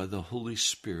in you by the Holy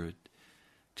Spirit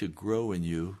to grow in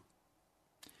you.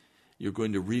 You're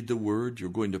going to read the word,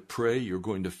 you're going to pray, you're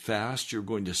going to fast, you're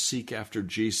going to seek after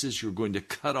Jesus, you're going to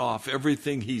cut off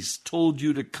everything he's told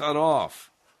you to cut off,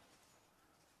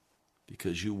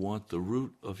 because you want the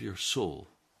root of your soul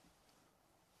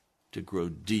to grow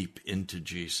deep into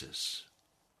Jesus.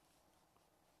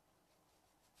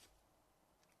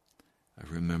 I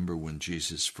remember when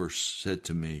Jesus first said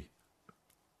to me,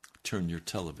 "Turn your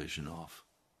television off."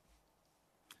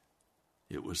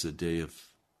 It was a day of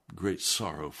great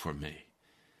sorrow for me,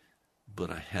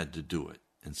 but I had to do it,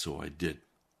 and so I did.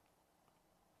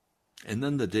 And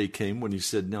then the day came when he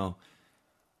said, "Now,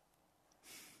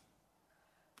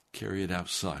 carry it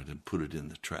outside and put it in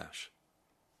the trash."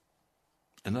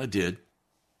 And I did,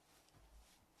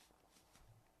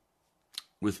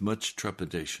 with much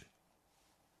trepidation.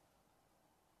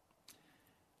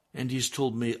 And he's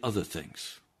told me other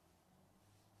things.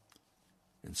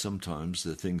 And sometimes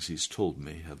the things he's told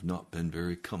me have not been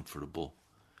very comfortable.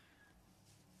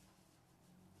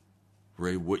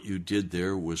 Ray, what you did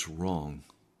there was wrong.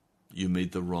 You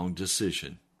made the wrong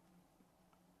decision.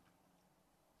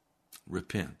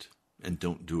 Repent and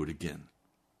don't do it again.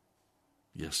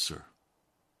 Yes, sir.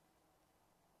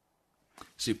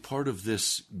 See, part of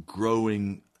this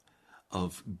growing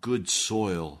of good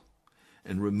soil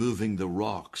and removing the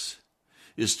rocks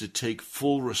is to take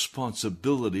full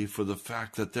responsibility for the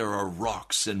fact that there are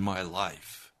rocks in my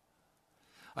life.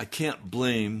 I can't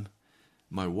blame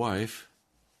my wife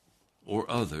or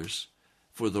others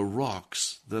for the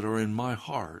rocks that are in my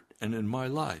heart and in my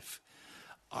life.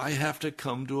 I have to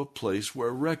come to a place where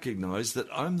I recognize that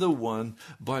I'm the one,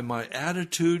 by my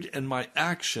attitude and my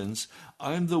actions,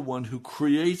 I'm the one who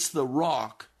creates the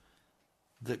rock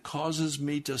that causes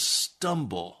me to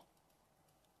stumble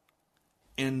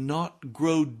and not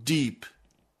grow deep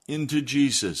into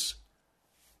Jesus.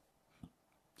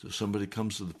 So somebody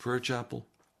comes to the prayer chapel,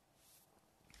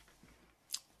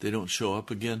 they don't show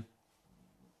up again.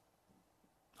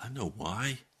 I know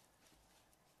why.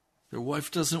 Their wife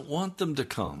doesn't want them to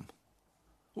come,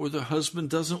 or their husband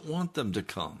doesn't want them to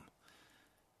come.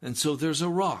 And so there's a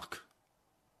rock.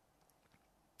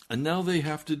 And now they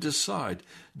have to decide,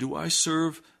 do I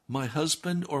serve my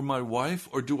husband or my wife,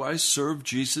 or do I serve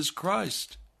Jesus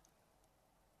Christ?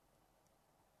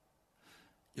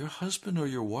 Your husband or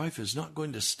your wife is not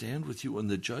going to stand with you on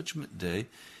the judgment day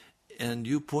and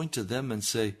you point to them and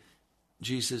say,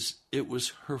 "Jesus, it was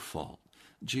her fault.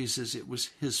 Jesus, it was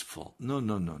his fault." No.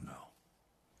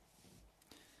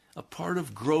 A part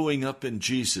of growing up in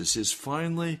Jesus is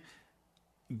finally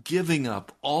giving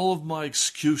up all of my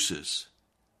excuses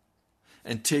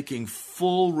and taking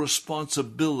full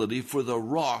responsibility for the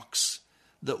rocks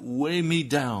that weigh me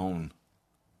down,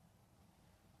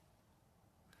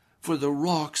 for the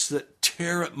rocks that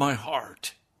tear at my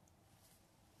heart.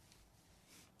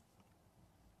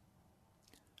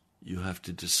 You have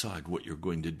to decide what you're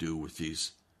going to do with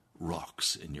these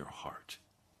rocks in your heart.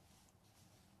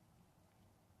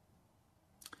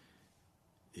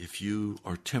 If you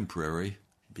are temporary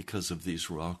because of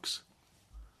these rocks,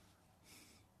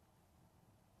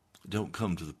 don't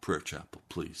come to the prayer chapel,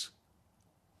 please.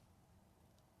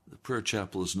 The prayer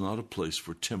chapel is not a place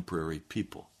for temporary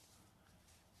people.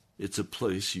 It's a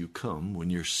place you come when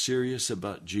you're serious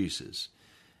about Jesus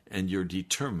and you're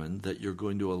determined that you're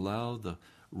going to allow the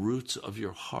roots of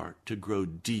your heart to grow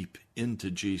deep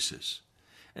into Jesus.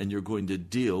 And you're going to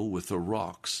deal with the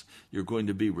rocks. You're going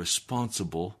to be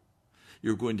responsible.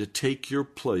 You're going to take your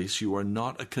place. You are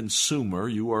not a consumer.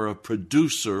 You are a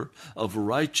producer of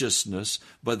righteousness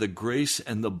by the grace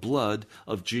and the blood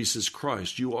of Jesus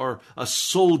Christ. You are a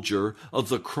soldier of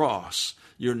the cross.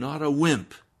 You're not a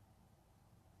wimp.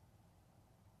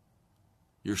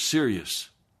 You're serious.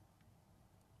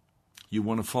 You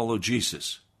want to follow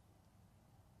Jesus.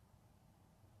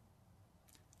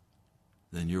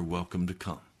 Then you're welcome to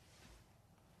come.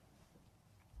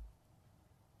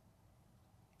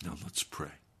 Now let's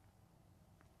pray.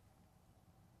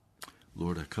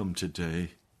 Lord, I come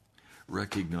today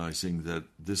recognizing that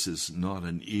this is not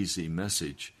an easy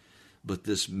message, but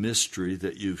this mystery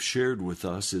that you've shared with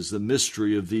us is the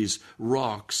mystery of these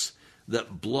rocks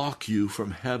that block you from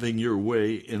having your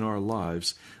way in our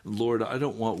lives. Lord, I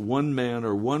don't want one man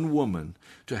or one woman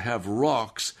to have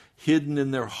rocks hidden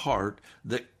in their heart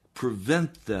that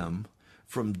prevent them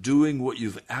from doing what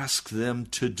you've asked them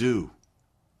to do,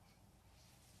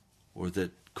 or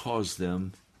that cause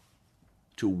them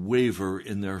to waver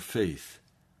in their faith,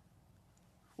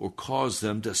 or cause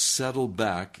them to settle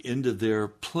back into their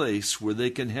place where they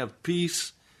can have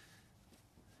peace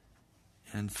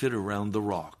and fit around the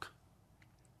rock.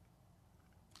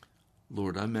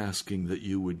 Lord, I'm asking that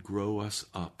you would grow us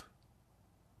up,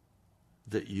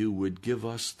 that you would give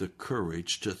us the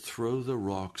courage to throw the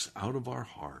rocks out of our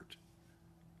heart,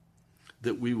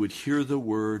 that we would hear the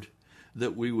word,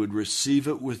 that we would receive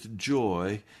it with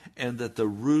joy, and that the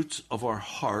roots of our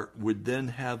heart would then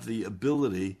have the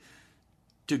ability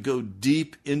to go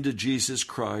deep into Jesus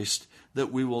Christ,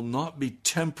 that we will not be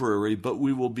temporary, but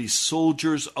we will be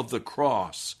soldiers of the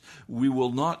cross. We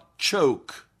will not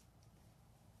choke.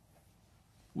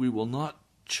 We will not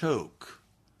choke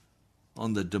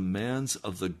on the demands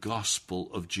of the gospel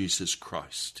of Jesus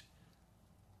Christ.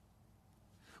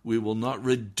 We will not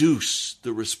reduce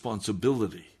the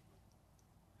responsibility.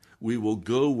 We will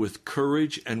go with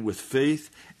courage and with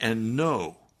faith and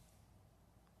know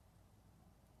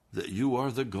that you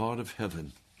are the God of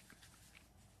heaven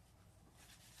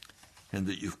and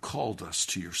that you've called us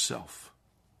to yourself.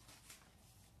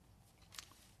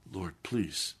 Lord,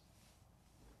 please,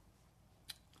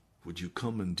 would you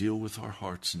come and deal with our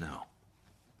hearts now?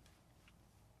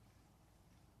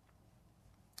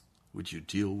 Would you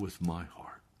deal with my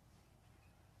heart?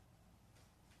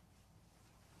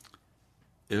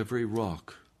 Every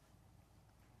rock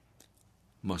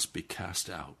must be cast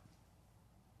out.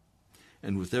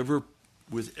 And with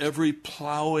every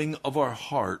plowing of our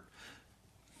heart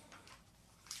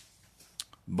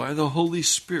by the Holy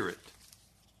Spirit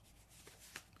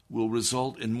will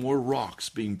result in more rocks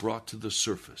being brought to the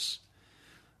surface.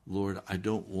 Lord, I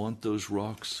don't want those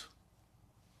rocks.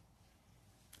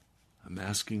 I'm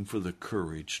asking for the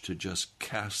courage to just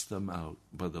cast them out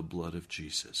by the blood of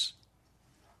Jesus.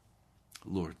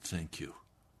 Lord, thank you.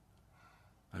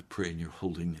 I pray in your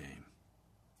holy name.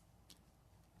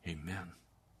 Amen.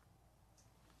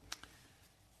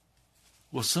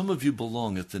 Well, some of you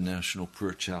belong at the National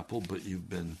Prayer Chapel, but you've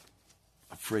been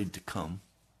afraid to come.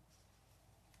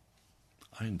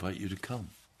 I invite you to come.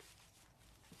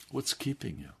 What's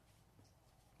keeping you?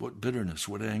 What bitterness,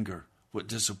 what anger, what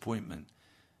disappointment?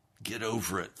 Get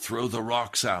over it. Throw the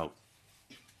rocks out.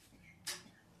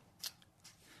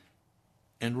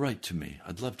 And write to me.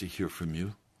 I'd love to hear from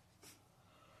you.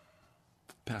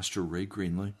 Pastor Ray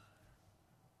Greenley,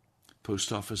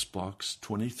 Post Office Box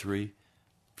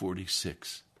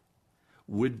 2346,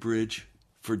 Woodbridge,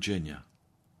 Virginia,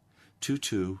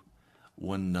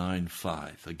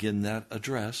 22195. Again, that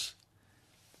address,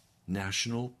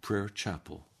 National Prayer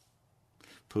Chapel,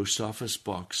 Post Office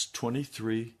Box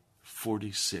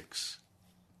 2346,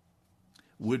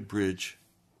 Woodbridge,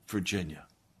 Virginia,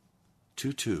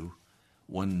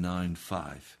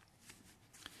 22195.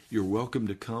 You're welcome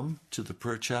to come to the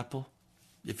prayer chapel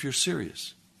if you're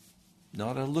serious.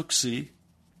 Not a look-see.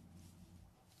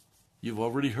 You've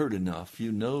already heard enough.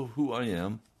 You know who I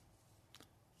am.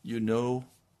 You know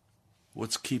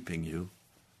what's keeping you.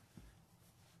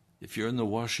 If you're in the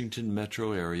Washington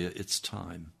metro area, it's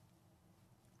time.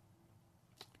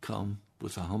 Come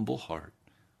with a humble heart,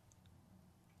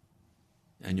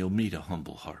 and you'll meet a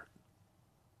humble heart.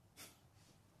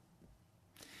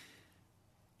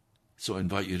 So I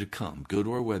invite you to come. Go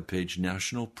to our webpage,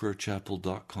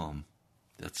 nationalprayerchapel.com.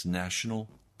 That's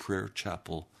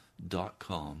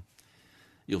nationalprayerchapel.com.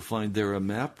 You'll find there a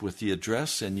map with the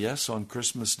address, and yes, on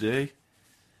Christmas Day,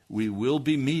 we will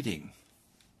be meeting.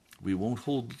 We won't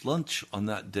hold lunch on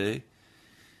that day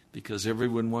because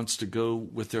everyone wants to go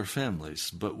with their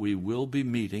families, but we will be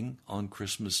meeting on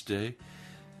Christmas Day.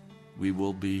 We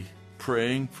will be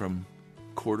praying from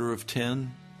 9:45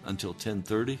 until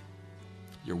 10:30.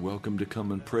 You're welcome to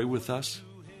come and pray with us,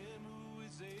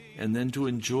 and then to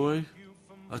enjoy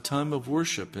a time of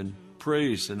worship and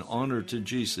praise and honor to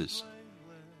Jesus.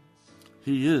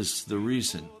 He is the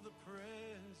reason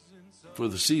for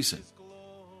the season.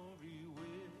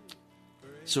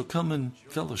 So come and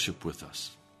fellowship with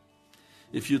us.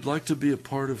 If you'd like to be a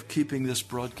part of keeping this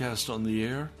broadcast on the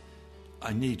air,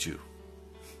 I need you.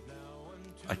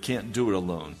 I can't do it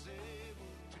alone.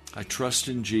 I trust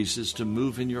in Jesus to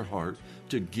move in your heart,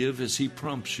 to give as he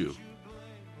prompts you.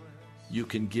 You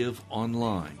can give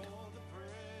online.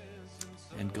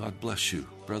 And God bless you,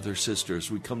 brothers,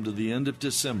 sisters. We come to the end of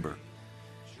December.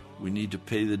 We need to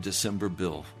pay the December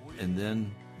bill. And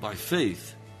then, by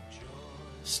faith,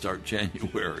 start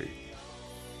January.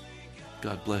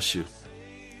 God bless you.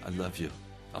 I love you.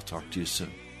 I'll talk to you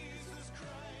soon.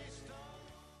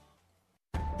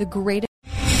 The greatest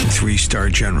 3-star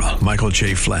general Michael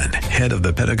J. Flynn, head of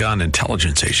the Pentagon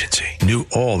Intelligence Agency, knew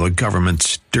all the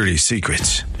government's dirty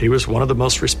secrets. He was one of the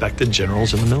most respected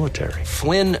generals in the military.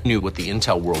 Flynn knew what the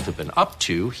intel world had been up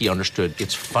to. He understood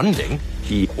its funding.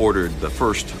 He ordered the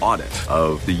first audit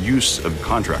of the use of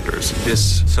contractors.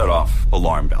 This set off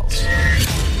alarm bells.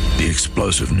 The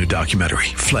explosive new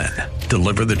documentary, Flynn,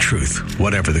 Deliver the Truth,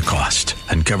 Whatever the Cost,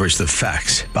 uncovers the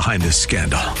facts behind this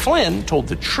scandal. Flynn told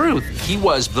the truth. He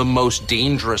was the most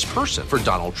dangerous person for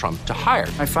Donald Trump to hire.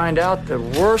 I find out the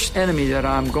worst enemy that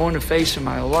I'm going to face in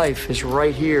my life is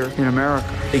right here in America.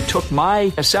 They took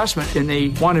my assessment and they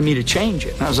wanted me to change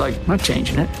it. And I was like, I'm not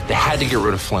changing it. They had to get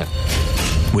rid of Flynn.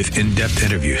 With in-depth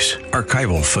interviews,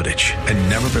 archival footage, and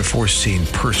never-before-seen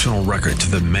personal records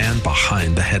of the man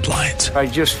behind the headlines. I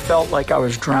just felt like I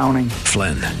was drowning.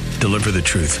 Flynn, Deliver the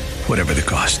Truth, Whatever the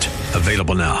Cost.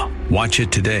 Available now. Watch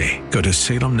it today. Go to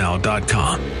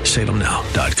salemnow.com.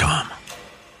 salemnow.com.